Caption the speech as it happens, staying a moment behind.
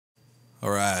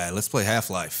Alright, let's play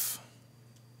Half-Life.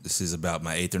 This is about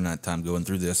my 8th or 9th time going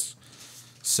through this.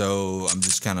 So I'm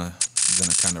just gonna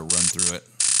run through it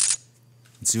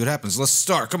and see what happens. Let's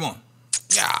start, come on.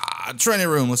 Yeah, training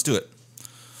room, let's do it.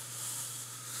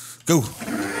 Go.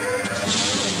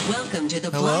 Welcome to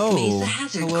the Black Mesa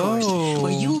Hazard Course,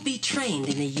 where you'll be trained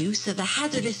in the use of the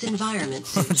hazardous environment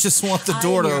suit. I just want the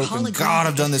door to open. God,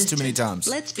 I've done this too many times.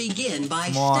 Let's begin by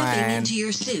stepping into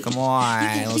your suit. Come on, you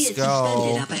can see let's it go.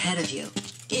 suspended up ahead of you.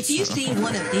 If you see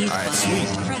one of these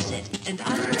buttons, press it and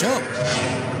jump.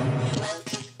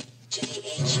 Welcome to the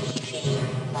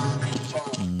HEV Well Control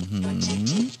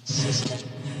Protected System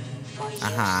for use in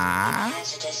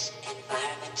hazardous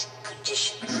environment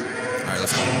conditions. Alright,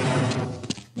 let's go.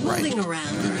 Moving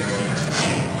around in your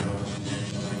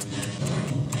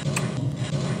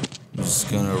I'm just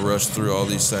gonna rush through all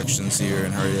these sections here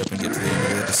and hurry up and get to the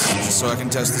end of this, just so I can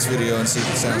test this video and see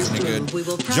if it sounds any good.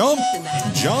 Jump!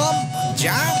 Jump!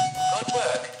 Jump! Good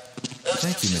work.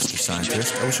 Thank you, Mr.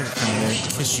 Scientist. I wish I could come in there and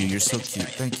kiss you. You're so cute.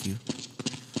 Thank you.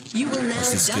 You will now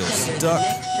What's these duck skills? under Duck. the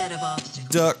next set of obstacles.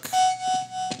 Duck.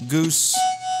 Goose.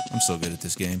 I'm so good at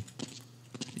this game.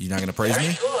 You not gonna praise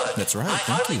me? That's right.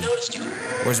 Thank you.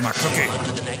 Where's my cookie?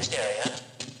 To the next area.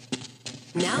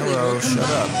 Now Hello. Shut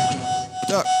up.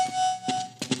 Duck.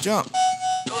 Jump.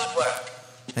 Good work.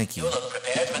 Thank you. You look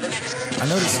prepared for the next.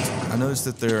 I noticed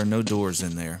that there are no doors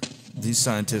in there. These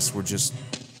scientists were just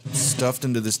stuffed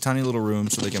into this tiny little room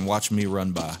so they can watch me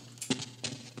run by.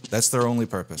 That's their only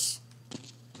purpose.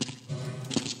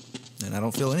 And I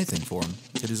don't feel anything for them.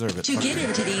 They deserve it. To get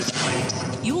into these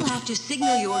pipes, you will have to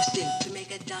signal your suit to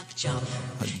make a duck jump.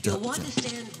 You'll want to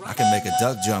stand right. I can make a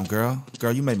duck jump, girl.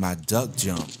 Girl, you made my duck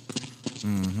jump.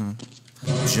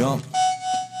 Jump.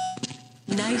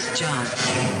 Nice job.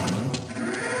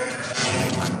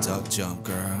 Make my duck jump,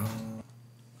 girl.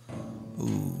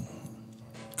 Ooh.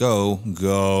 Go.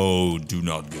 Go. Do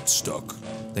not get stuck.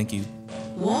 Thank you.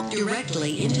 Walk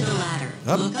directly into the ladder.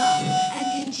 Up. Look up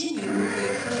and continue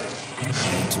moving forward.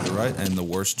 And to the right, and the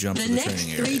worst jump The to the next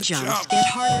training 3 area. jumps get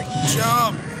harder.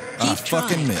 Jump! I Keep fucking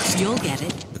trying. missed. You'll get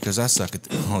it. Because I suck at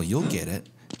oh, you'll get it.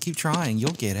 Keep trying,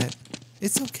 you'll get it.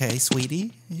 It's okay,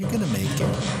 sweetie. You're gonna make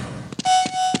it.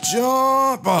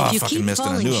 Jump! Oh, I If you fucking keep missed it. I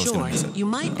falling knew I was gonna miss short, it. you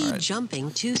might be Alright.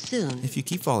 jumping too soon. If you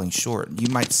keep falling short, you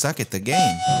might suck at the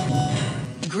game.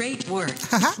 Great work.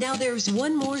 Now there's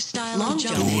one more style of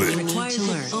jumping that requires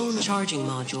its own charging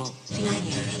module. See on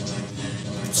here.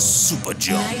 Super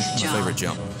jump. Nice My job. favorite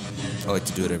jump. I like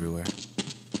to do it everywhere.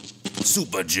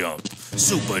 Super jump.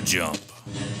 Super jump.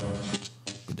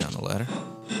 Go down the ladder.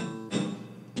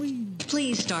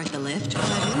 Please start the lift by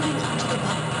moving up to the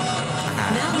button.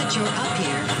 Now that you're up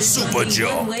here, there's Super only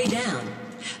jump. one way down.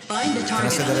 Find the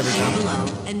target say on that the every floor time?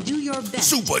 below and do your best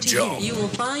Super to jump. hit it. You will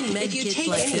find med If you kits take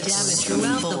like any this damage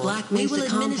throughout the through Black fall, Mesa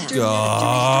compound.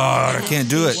 God, I can't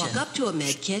do it. Walk up to a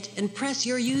med kit and press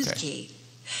your use Okay. key.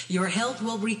 Your health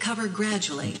will recover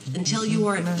gradually until you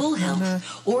are at full health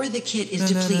or the kit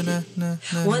is depleted.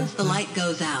 Once the light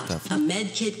goes out, a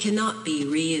med kit cannot be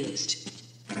reused.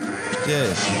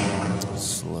 Yeah.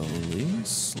 Slowly,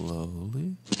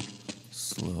 slowly,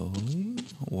 slowly.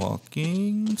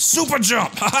 Walking. Super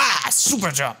jump! Ha-ha!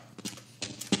 Super jump!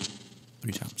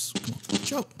 3 times. Come on.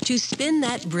 Jump. To spin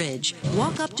that bridge,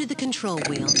 walk up to the control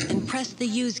wheel and press the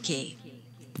use key.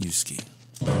 Use ski.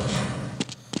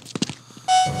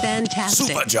 Fantastic.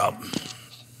 Super jump.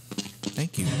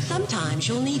 Thank you. Sometimes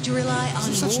you'll need to rely on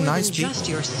Such more nice than people. just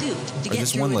your suit to Or get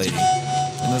this through one a lady.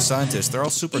 test. And those scientists, they're all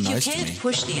super If nice you to can't me.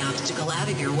 push the obstacle out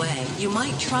of your way, you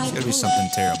might try There's gotta be something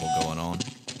terrible going on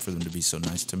for them to be so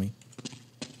nice to me.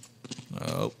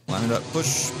 Oh, line it up.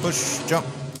 Push, push, jump,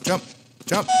 jump,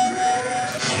 jump.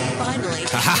 Finally,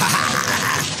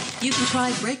 you can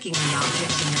try breaking the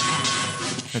objects in your path.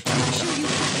 Chop, I'm sure you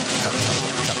can.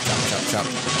 chop, chop, chop, chop.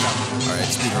 All right,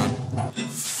 speed run.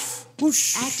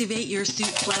 Whoosh. Activate your suit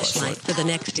flashlight for the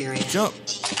next area. Jump.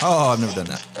 Oh, I've never done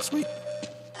that. Sweet.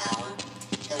 Power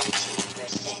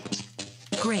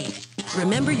 30%. Great.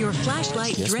 Remember your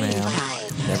flashlight Yes, drains ma'am. power.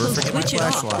 Never So forget my switch it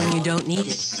off flashlight. when you don't need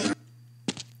it.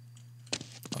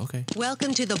 Okay.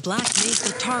 Welcome to the Black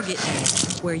Mesa Target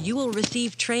Range, where you will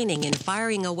receive training in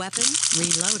firing a weapon,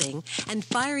 reloading, and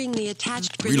firing the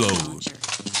attached grenade Reload. launcher.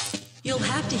 You'll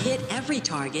have to hit every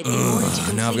target in order to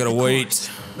complete now I've gotta the wait. course.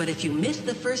 But if you miss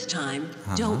the first time,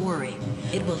 don't worry.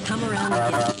 It will come around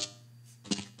again.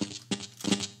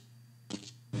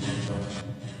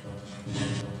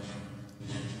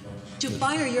 To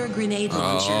fire your grenade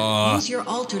launcher, use your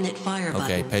alternate fire button.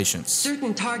 Okay, patience.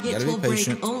 Certain targets Gotta be will break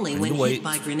patient. only I need when to hit wait.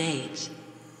 by grenades.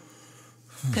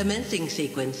 Commencing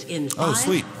sequence in 5, Oh,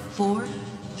 sweet. 4,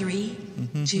 3,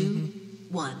 2,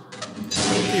 1.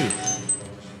 Dude.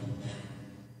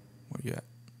 Where you at?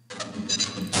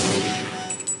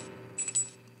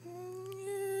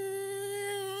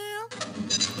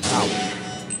 Ow.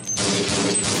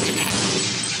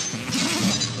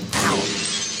 Ow.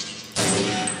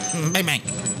 Bang, bang.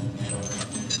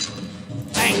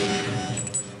 Bang.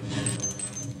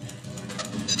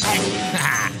 Bang.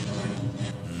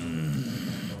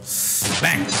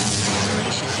 Bang.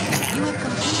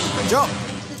 Jump.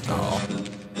 Oh.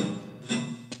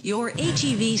 Your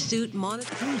HEV suit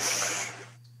monitors.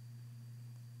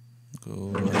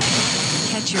 Go.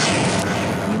 Catch your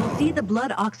hand. You will see the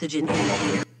blood oxygen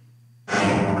indicator.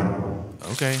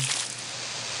 Okay.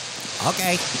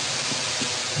 Okay.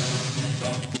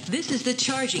 This is the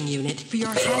charging unit for your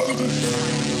hazardous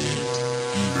device kit.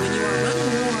 When you are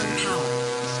running low on power,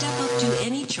 step up to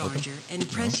any charger and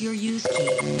press your use key.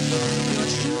 Your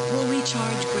suit will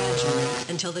recharge gradually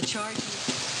until the charge...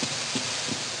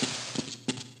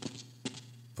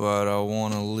 But I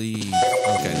want to leave.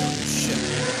 Okay, there we go. Shit.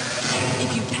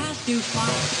 If you pass through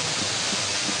fire...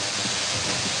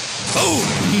 Oh!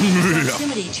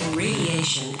 Proximity to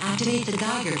radiation activate the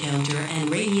Geiger counter and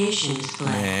radiation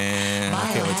display. Man,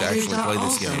 I can't wait to actually play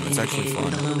this game. It's actually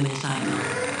fun.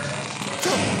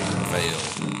 Fail.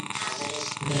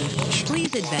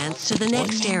 Please advance to the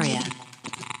next area.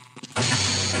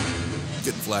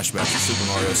 Getting flashbacks to Super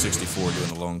Mario 64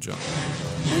 doing a long jump.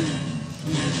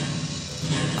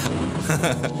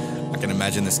 I can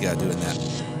imagine this guy doing that.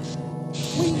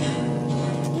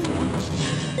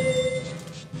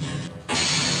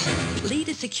 Lead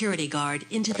a security guard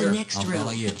into the next room.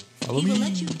 Follow He me. will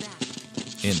let you back.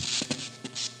 In.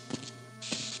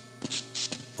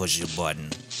 Push your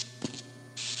button.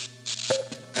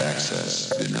 Access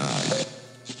denied.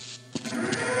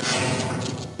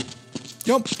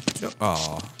 Jump. Jump.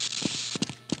 Aw.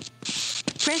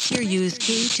 Press your use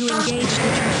key to engage the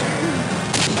train.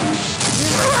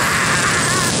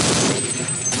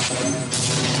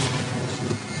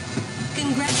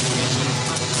 Congratulations.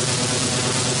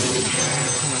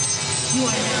 You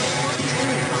are now fully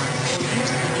certified for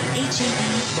use of the HEV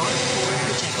Mark IV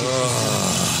protector.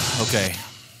 Okay.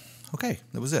 Okay,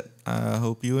 that was it. I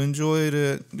hope you enjoyed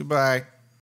it. Goodbye.